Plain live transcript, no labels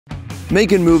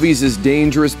Making movies is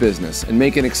dangerous business, and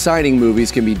making exciting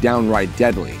movies can be downright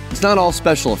deadly. It's not all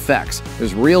special effects.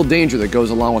 There's real danger that goes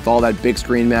along with all that big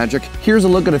screen magic. Here's a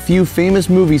look at a few famous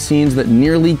movie scenes that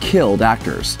nearly killed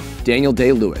actors. Daniel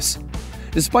Day-Lewis.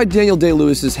 Despite Daniel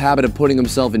Day-Lewis's habit of putting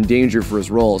himself in danger for his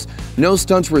roles, no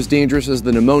stunts were as dangerous as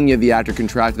the pneumonia the actor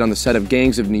contracted on the set of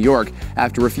Gangs of New York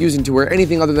after refusing to wear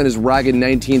anything other than his ragged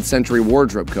 19th century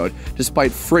wardrobe coat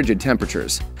despite frigid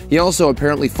temperatures. He also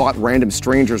apparently fought random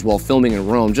strangers while filming in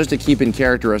Rome just to keep in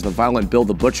character as the violent Bill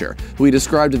the Butcher, who he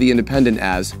described to The Independent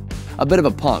as a bit of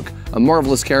a punk, a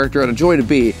marvelous character and a joy to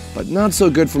be, but not so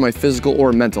good for my physical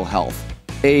or mental health.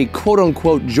 A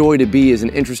quote-unquote joy to be is an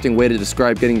interesting way to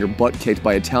describe getting your butt kicked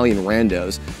by Italian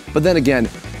randos. But then again,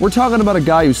 we're talking about a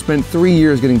guy who spent 3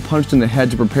 years getting punched in the head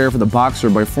to prepare for the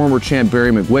boxer by former champ Barry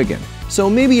McGuigan. So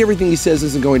maybe everything he says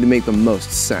isn't going to make the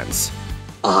most sense.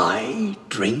 I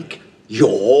drink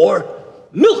your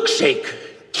milkshake.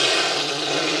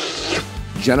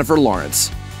 Jennifer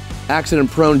Lawrence.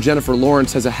 Accident-prone Jennifer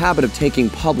Lawrence has a habit of taking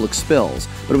public spills,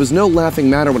 but it was no laughing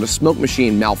matter when a smoke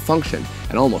machine malfunctioned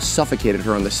and almost suffocated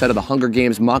her on the set of The Hunger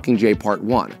Games Mockingjay Part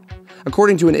 1.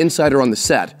 According to an insider on the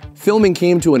set, filming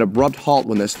came to an abrupt halt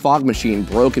when this fog machine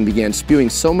broke and began spewing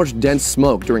so much dense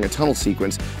smoke during a tunnel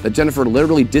sequence that Jennifer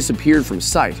literally disappeared from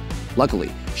sight.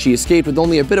 Luckily, she escaped with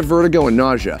only a bit of vertigo and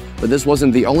nausea, but this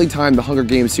wasn't the only time the Hunger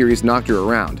Games series knocked her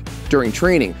around. During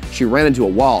training, she ran into a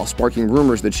wall, sparking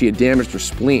rumors that she had damaged her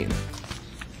spleen.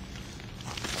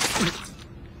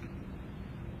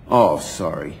 Oh,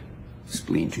 sorry.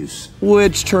 Spleen juice.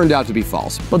 Which turned out to be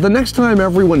false. But the next time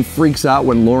everyone freaks out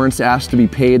when Lawrence asks to be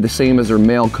paid the same as her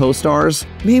male co-stars,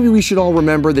 maybe we should all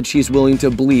remember that she's willing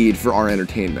to bleed for our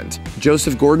entertainment.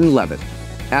 Joseph Gordon-Levitt.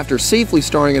 After safely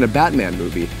starring in a Batman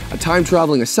movie, a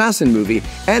time-traveling assassin movie,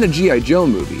 and a G.I. Joe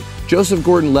movie, Joseph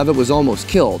Gordon-Levitt was almost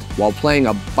killed while playing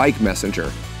a bike messenger.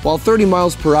 While 30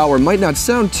 miles per hour might not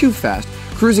sound too fast,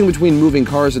 cruising between moving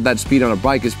cars at that speed on a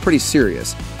bike is pretty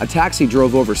serious. A taxi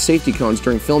drove over safety cones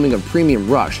during filming of Premium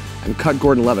Rush and cut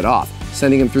Gordon-Levitt off,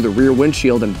 sending him through the rear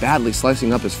windshield and badly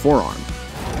slicing up his forearm.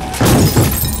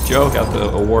 Joe got the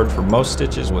award for most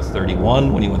stitches with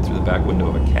 31 when he went through the back window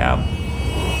of a cab.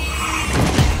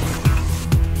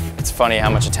 It's funny how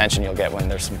much attention you'll get when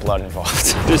there's some blood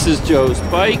involved. This is Joe's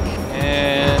bike,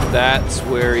 and that's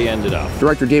where he ended up.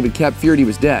 Director David Koepp feared he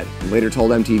was dead and later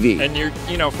told MTV.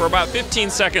 And for about 15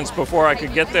 seconds before I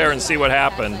could get there and see what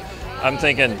happened, I'm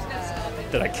thinking,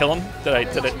 did I kill him? Did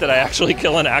I actually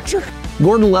kill an actor?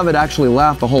 Gordon-Levitt actually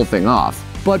laughed the whole thing off.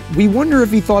 But we wonder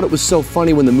if he thought it was so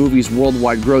funny when the movie's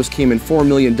worldwide gross came in $4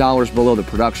 million below the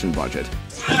production budget.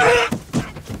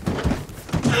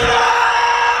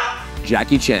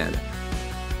 Jackie Chan.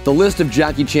 The list of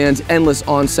Jackie Chan's endless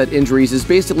on-set injuries is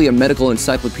basically a medical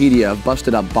encyclopedia of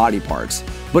busted-up body parts.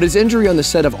 But his injury on the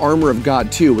set of Armor of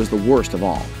God 2 was the worst of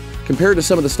all. Compared to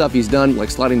some of the stuff he's done, like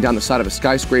sliding down the side of a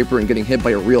skyscraper and getting hit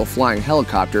by a real flying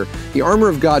helicopter, the Armor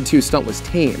of God 2 stunt was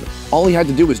tame. All he had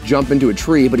to do was jump into a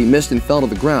tree, but he missed and fell to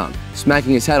the ground,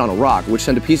 smacking his head on a rock, which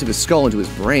sent a piece of his skull into his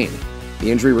brain. The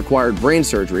injury required brain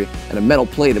surgery and a metal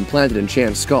plate implanted in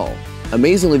Chan's skull.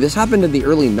 Amazingly, this happened in the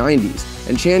early 90s,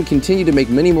 and Chan continued to make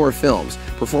many more films,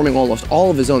 performing almost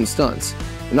all of his own stunts.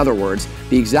 In other words,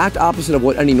 the exact opposite of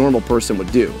what any normal person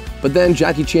would do. But then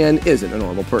Jackie Chan isn't a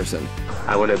normal person.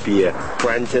 I want to be a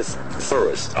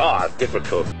Brontosaurus.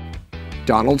 Difficult.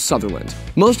 Donald Sutherland.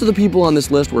 Most of the people on this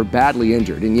list were badly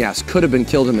injured, and yes, could have been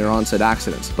killed in their on-set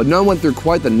accidents. But none went through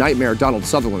quite the nightmare Donald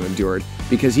Sutherland endured,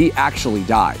 because he actually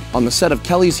died on the set of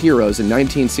Kelly's Heroes in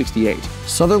 1968.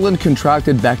 Sutherland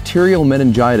contracted bacterial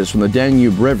meningitis from the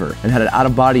Danube River and had an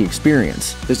out-of-body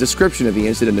experience. His description of the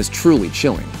incident is truly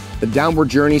chilling. The downward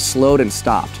journey slowed and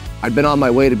stopped. I'd been on my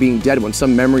way to being dead when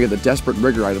some memory of the desperate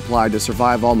rigor I'd applied to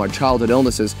survive all my childhood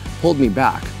illnesses pulled me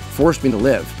back, forced me to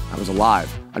live. I was alive.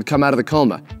 I'd come out of the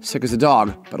coma, sick as a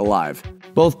dog, but alive.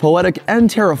 Both poetic and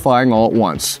terrifying all at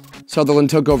once. Sutherland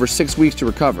took over 6 weeks to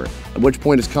recover, at which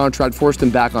point his contract forced him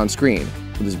back on screen,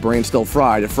 with his brain still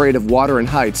fried, afraid of water and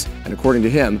heights, and according to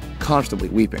him, constantly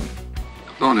weeping.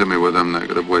 Don't hit me with them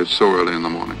negative waves so early in the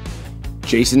morning.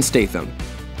 Jason Statham.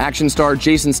 Action star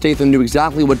Jason Statham knew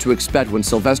exactly what to expect when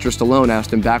Sylvester Stallone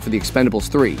asked him back for The Expendables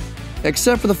 3.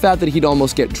 Except for the fact that he'd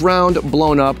almost get drowned,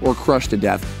 blown up, or crushed to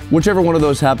death, whichever one of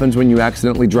those happens when you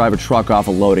accidentally drive a truck off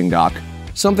a loading dock.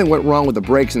 Something went wrong with the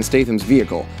brakes in Statham's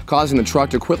vehicle, causing the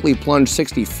truck to quickly plunge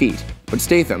 60 feet. But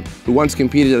Statham, who once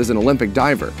competed as an Olympic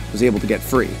diver, was able to get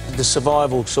free. The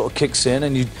survival sort of kicks in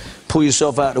and you pull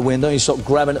yourself out the window, you start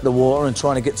grabbing at the water and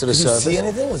trying to get to the surface. Did you see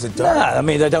anything? Was it dark? Nah, I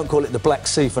mean, they don't call it the Black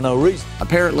Sea for no reason.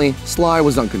 Apparently, Sly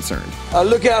was unconcerned. I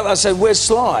look out, I said, where's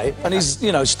Sly? And he's,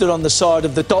 you know, stood on the side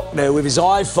of the dock there with his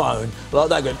iPhone, like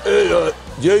that, going, hey,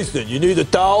 Jason, you need a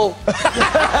towel?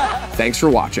 Thanks for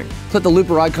watching. Click the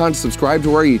looper icon to subscribe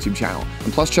to our YouTube channel.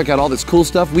 And plus, check out all this cool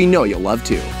stuff we know you'll love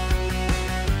too.